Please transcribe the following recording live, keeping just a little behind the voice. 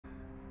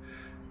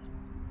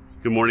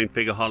Good morning,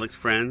 Figaholics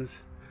friends.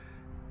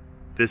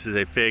 This is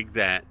a fig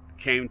that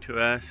came to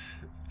us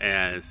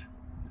as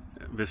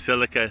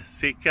Vasilika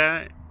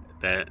Sika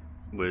that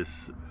was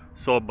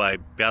sold by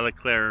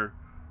Belleclare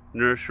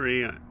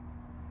Nursery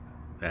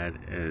that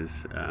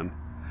is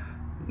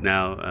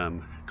now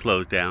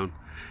closed down.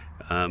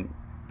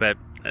 But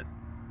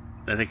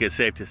I think it's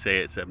safe to say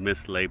it's a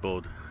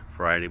mislabeled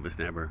variety. It was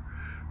never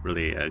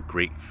really a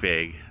Greek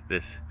fig.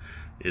 This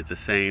is the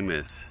same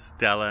as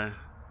Stella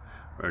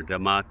or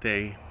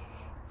Dalmatie,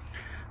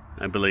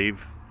 I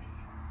believe.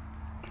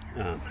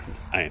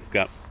 I've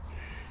got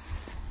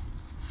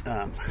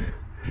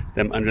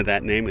them under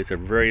that name. It's a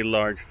very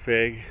large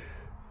fig.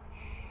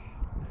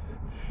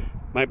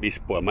 Might be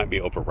spoiled, might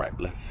be overripe.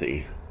 Let's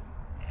see.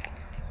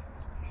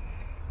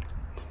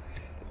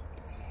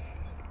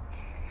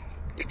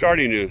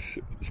 Starting to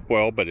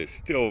spoil, but it's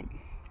still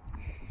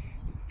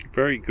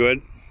very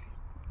good.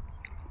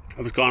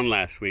 I was gone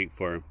last week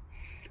for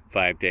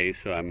 5 days,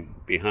 so I'm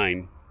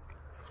behind.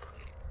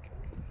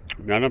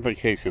 Not on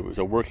vacation, it was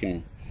a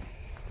working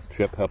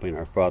trip helping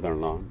our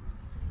father-in-law.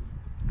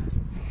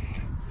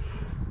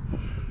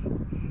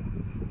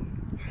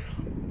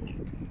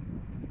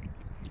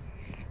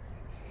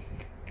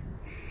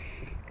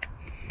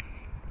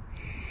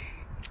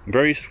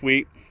 Very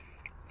sweet,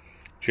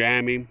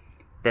 jammy,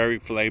 berry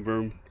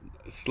flavor,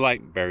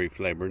 slight berry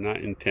flavor, not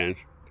intense.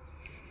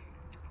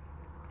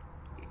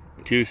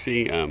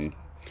 Juicy,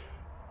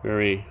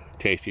 very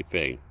tasty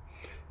fig.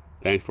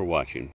 Thanks for watching.